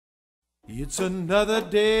It's another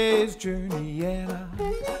day's journey and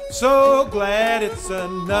I'm so glad it's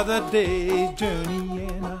another day's journey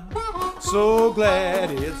and I'm so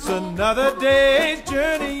glad it's another day's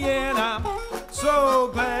journey and I'm so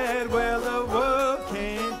glad where the world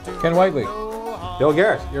can't do. Ken Whiteley. Bill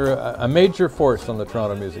Garrett. You're a major force on the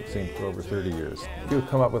Toronto music scene for over 30 years. You've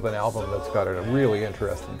come up with an album that's got a really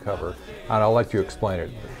interesting cover, and I'll let you explain it.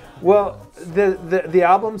 Well, the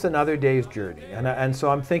album's Another Day's Journey, and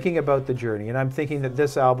so I'm thinking about the journey, and I'm thinking that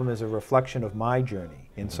this album is a reflection of my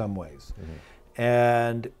journey in some ways.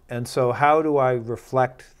 Mm-hmm. And so how do I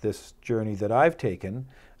reflect this journey that I've taken?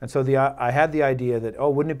 And so I had the idea that,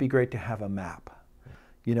 oh, wouldn't it be great to have a map?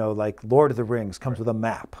 You know, like Lord of the Rings comes with a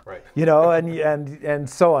map, right. You know, and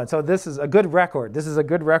so on. So this is a good record. This is a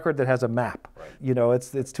good record that has a map. Right. You know,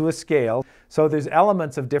 it's to a scale. So there's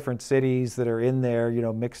elements of different cities that are in there, you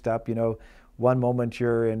know, mixed up. You know, one moment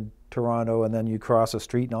you're in Toronto and then you cross a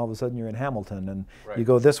street and all of a sudden you're in Hamilton. And right. You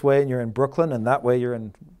go this way and you're in Brooklyn and that way you're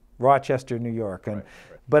in Rochester, New York. And,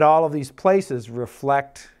 but all of these places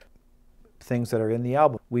reflect things that are in the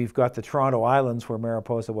album. We've got the Toronto Islands where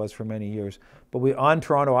Mariposa was for many years, but on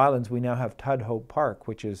Toronto Islands we now have Tudhope Park,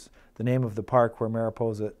 which is the name of the park where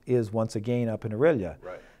Mariposa is once again up in Orillia.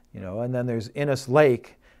 Right. You know, and then there's Innes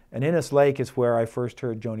Lake, and Innes Lake is where I first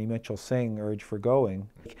heard Joni Mitchell sing Urge for Going.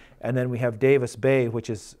 And then we have Davis Bay, which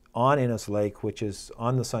is on Innes Lake, which is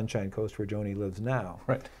on the Sunshine Coast where Joni lives now.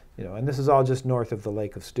 Right. You know, and this is all just north of the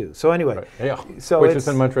Lake of Stew. So anyway, right. Yeah. So which is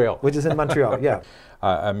in Montreal. Which is in Montreal, yeah.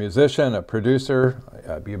 A musician, a producer,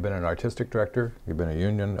 you've been an artistic director, you've been a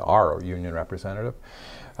union representative.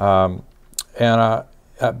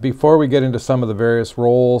 Before we get into some of the various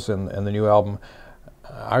roles in the new album,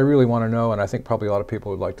 I really want to know, and I think probably a lot of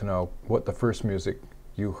people would like to know, what the first music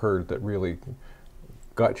you heard that really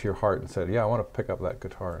got to your heart and said, yeah, I want to pick up that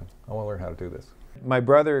guitar and I want to learn how to do this. My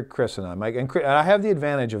brother Chris and I have the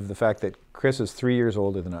advantage of the fact that Chris is 3 years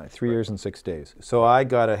older than I, 3 years and 6 days. So I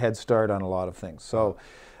got a head start on a lot of things. So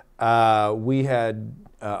we had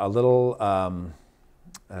a little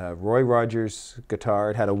Roy Rogers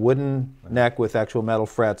guitar. It had a wooden neck with actual metal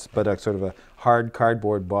frets, but a sort of a hard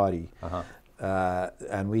cardboard body.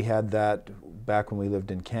 And we had that back when we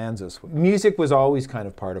lived in Kansas. Music was always kind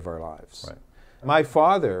of part of our lives. Right. My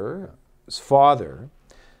father's father,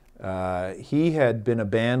 he had been a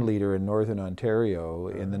band leader in Northern Ontario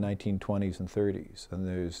in the 1920s and 30s. And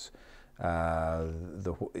there's,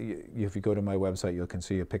 if you go to my website, you can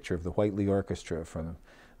see a picture of the Whiteley Orchestra from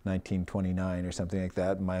 1929 or something like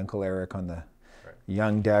that. My Uncle Eric on the,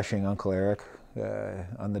 young dashing Uncle Eric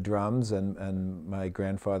on the drums, and my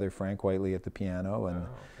grandfather Frank Whiteley at the piano.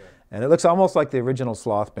 And it looks almost like the original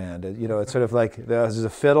Sloth Band. You know, it's sort of like there's a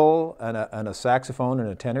fiddle and a saxophone and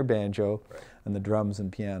a tenor banjo, and the drums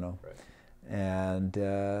and piano. And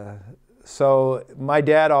so my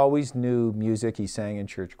dad always knew music. He sang in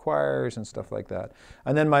church choirs and stuff like that.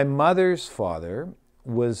 And then my mother's father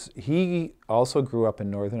he also grew up in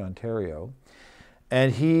Northern Ontario,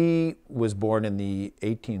 and he was born in the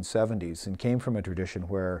 1870s and came from a tradition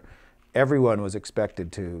where everyone was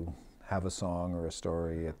expected to have a song or a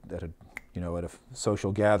story at a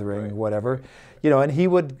social gathering, whatever, you know, and he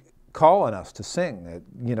would call on us to sing,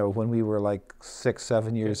 you know, when we were like 6,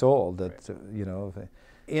 7 years old. That you know,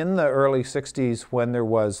 in the early '60s, when there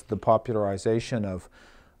was the popularization of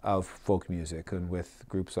folk music, and with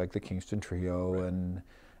groups like the Kingston Trio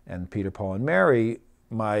and Peter, Paul, and Mary,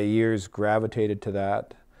 my ears gravitated to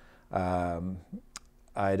that.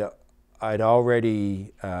 I'd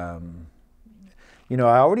already. You know,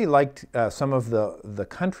 I already liked some of the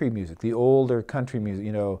country music, the older country music,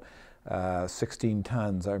 you know, 16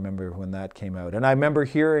 Tons, I remember when that came out. And I remember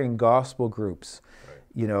hearing gospel groups.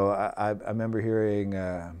 You know, I remember hearing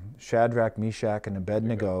Shadrach, Meshach, and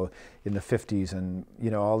Abednego in the 50s, and, you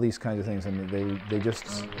know, all these kinds of things, and they just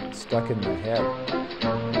stuck in my head.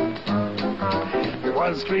 There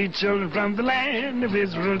was 3 children from the land of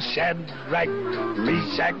Israel, Shadrach,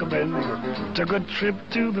 Meshach, Abednego. Took a trip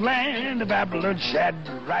to the land of Babylon,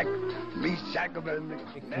 Shadrach, Meshach, Abednego.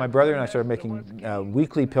 My brother and I started making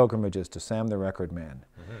weekly pilgrimages to Sam the Record Man.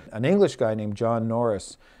 An English guy named John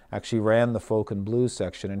Norris actually ran the folk and blues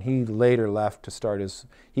section, and he later left to start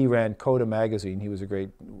he ran Coda magazine. He was a great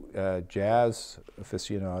jazz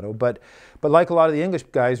aficionado, but like a lot of the English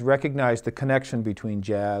guys, recognized the connection between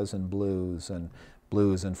jazz and blues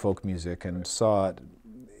and folk music, and saw it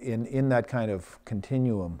in that kind of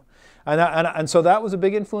continuum. And so that was a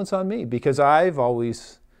big influence on me, because I've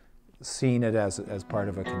always seen it as part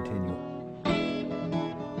of a continuum.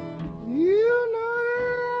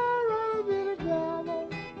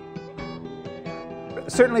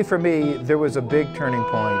 Certainly for me, there was a big turning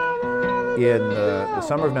point in the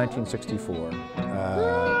summer of 1964,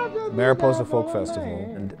 Mariposa Folk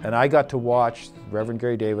Festival, and I got to watch Reverend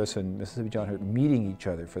Gary Davis and Mississippi John Hurt meeting each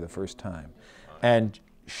other for the first time, and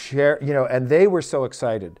share, and they were so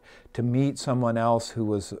excited to meet someone else who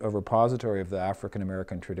was a repository of the African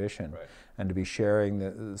American tradition, right, and to be sharing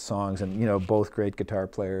the songs, and both great guitar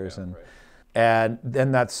players, yeah, and right. And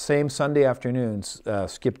then that same Sunday afternoon,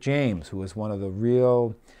 Skip James, who was one of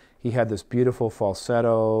the he had this beautiful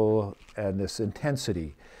falsetto and this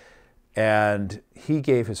intensity, and he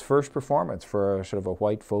gave his first performance for a sort of a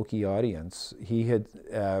white folky audience. He had,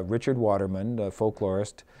 Richard Waterman, a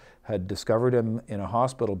folklorist, had discovered him in a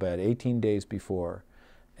hospital bed 18 days before,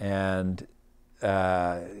 and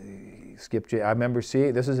Skip James, I remember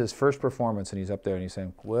seeing, this is his first performance, and he's up there and he's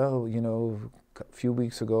saying, well, a few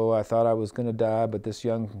weeks ago I thought I was going to die, but this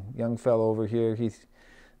young fellow over here, he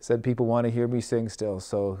said people want to hear me sing still,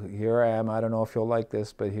 so here I am. I don't know if you'll like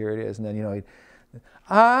this, but here it is. And then,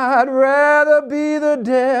 I'd rather be the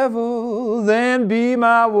devil than be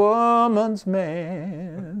my woman's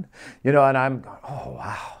man. And I'm going, oh,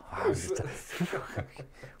 wow.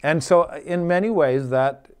 And so in many ways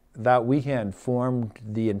that weekend formed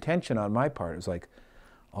the intention on my part. It was like,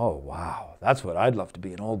 oh, wow, that's what I'd love to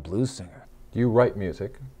be, an old blues singer. You write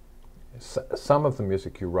music. Some of the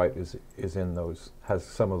music you write is in has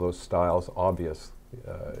some of those styles obvious,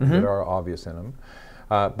 that are obvious in them.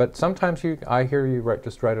 But sometimes I hear you write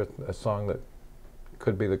a song that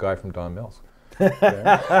could be the guy from Don Mills.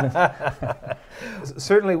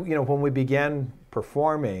 Certainly, when we began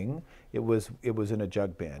performing, it was in a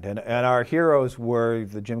jug band, and our heroes were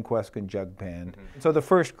the Jim Kweskin Jug Band. So the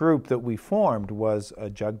first group that we formed was a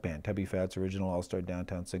jug band, Tubby Fat's original all-star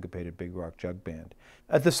downtown syncopated big rock jug band.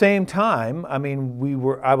 At the same time, I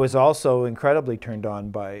was also incredibly turned on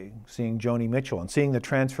by seeing Joni Mitchell and seeing the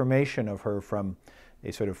transformation of her from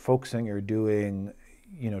a sort of folk singer doing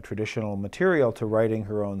traditional material to writing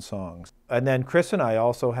her own songs. And then Chris and I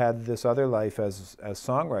also had this other life as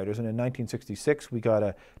songwriters, and in 1966 we got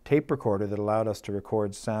a tape recorder that allowed us to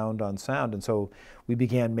record sound on sound, and so we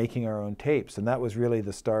began making our own tapes, and that was really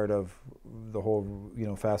the start of the whole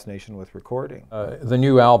fascination with recording. The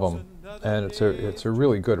new album, and it's a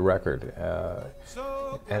really good record,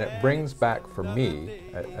 and it brings back, for me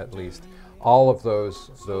at least, all of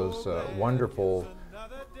those wonderful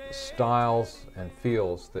styles and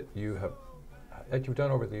feels that you've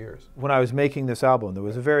done over the years. When I was making this album, there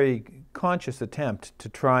was a very conscious attempt to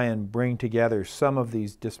try and bring together some of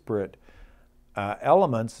these disparate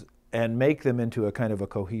elements and make them into a kind of a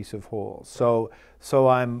cohesive whole. So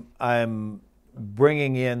I'm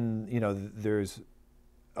bringing in, there's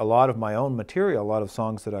a lot of my own material, a lot of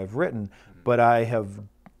songs that I've written, but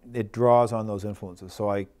it draws on those influences. So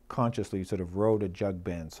I consciously sort of wrote a jug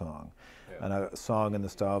band song, and a song in the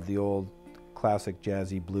style of the old classic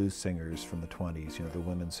jazzy blues singers from the 20s, the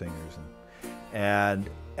women singers, and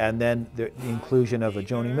then the inclusion of a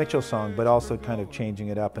Joni Mitchell song, but also kind of changing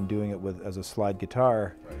it up and doing it as a slide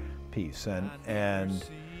guitar piece, and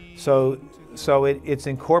so it's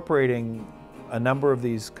incorporating a number of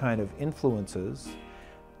these kind of influences,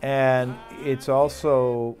 and it's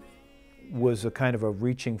also was a kind of a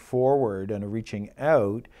reaching forward and a reaching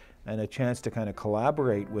out, and a chance to kind of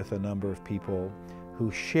collaborate with a number of people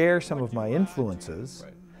who share some of my influences,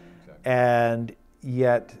 and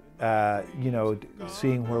yet,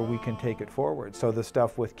 seeing where we can take it forward. So the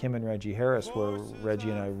stuff with Kim and Reggie Harris, where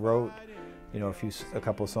Reggie and I wrote, a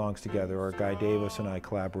couple of songs together, or Guy Davis and I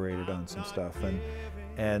collaborated on some stuff,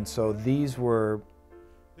 and so these were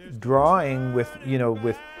drawing with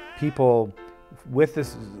people with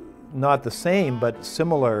this, not the same, but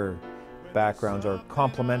similar backgrounds or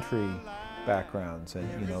complementary backgrounds, and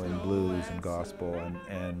in blues and gospel,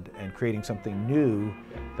 and creating something new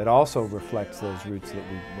that also reflects those roots that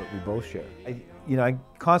we both share. I'm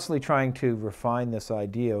constantly trying to refine this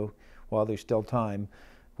idea while there's still time,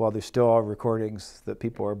 while there's still all recordings that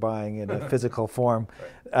people are buying in a physical form.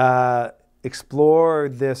 Explore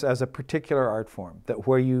this as a particular art form, that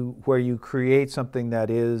where you create something that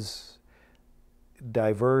is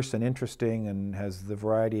diverse and interesting and has the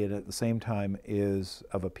variety, and at the same time is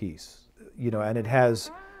of a piece, and it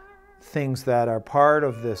has things that are part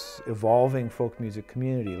of this evolving folk music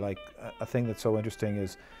community. Like a thing that's so interesting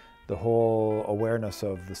is the whole awareness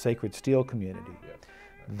of the sacred steel community.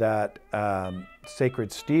 That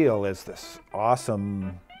sacred steel is this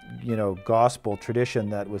awesome, gospel tradition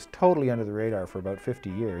that was totally under the radar for about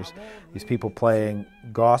 50 years. These people playing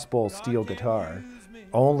gospel steel guitar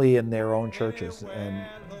only in their own churches, and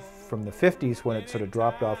from the 50s when it sort of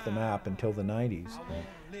dropped off the map until the 90s.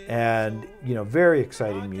 And very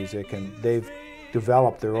exciting music, and they've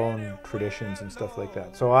develop their own traditions and stuff like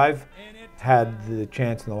that. So I've had the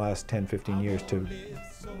chance in the last 10, 15 years to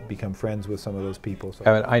become friends with some of those people. So.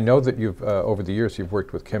 And I know that you've, over the years, you've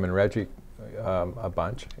worked with Kim and Reggie a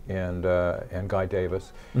bunch, and Guy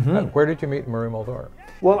Davis. Where did you meet Marie Muldaur?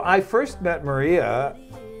 Well, I first met Maria,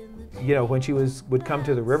 you know, when she would come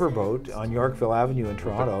to the Riverboat on Yorkville Avenue in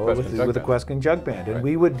Toronto with the Queskon Jug Band, and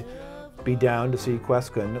we would be down to see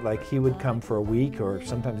Queskon. Like, he would come for a week or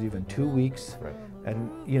sometimes even 2 weeks. Right.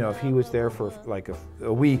 And, you know, if he was there for like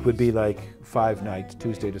a week, would be like 5 nights,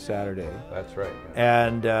 Tuesday to Saturday. That's right.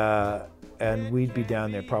 Yeah. And we'd be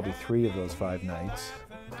down there probably 3 of those 5 nights.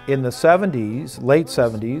 In the 70s, late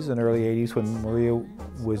 70s and early 80s, when Maria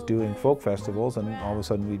was doing folk festivals, and all of a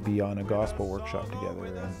sudden we'd be on a gospel workshop together.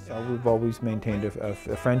 And we've always maintained a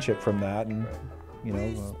friendship from that, and, you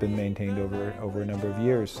know, been maintained over a number of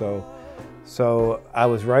years. So I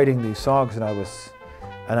was writing these songs, and I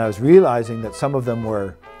was realizing that some of them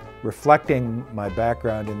were reflecting my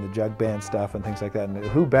background in the jug band stuff and things like that. And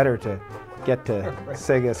who better to get to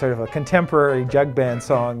sing a sort of a contemporary jug band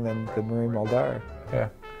song than Marie Muldaur? Yeah,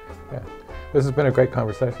 yeah. This has been a great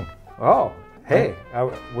conversation. Oh, hey,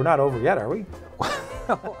 we're not over yet, are we?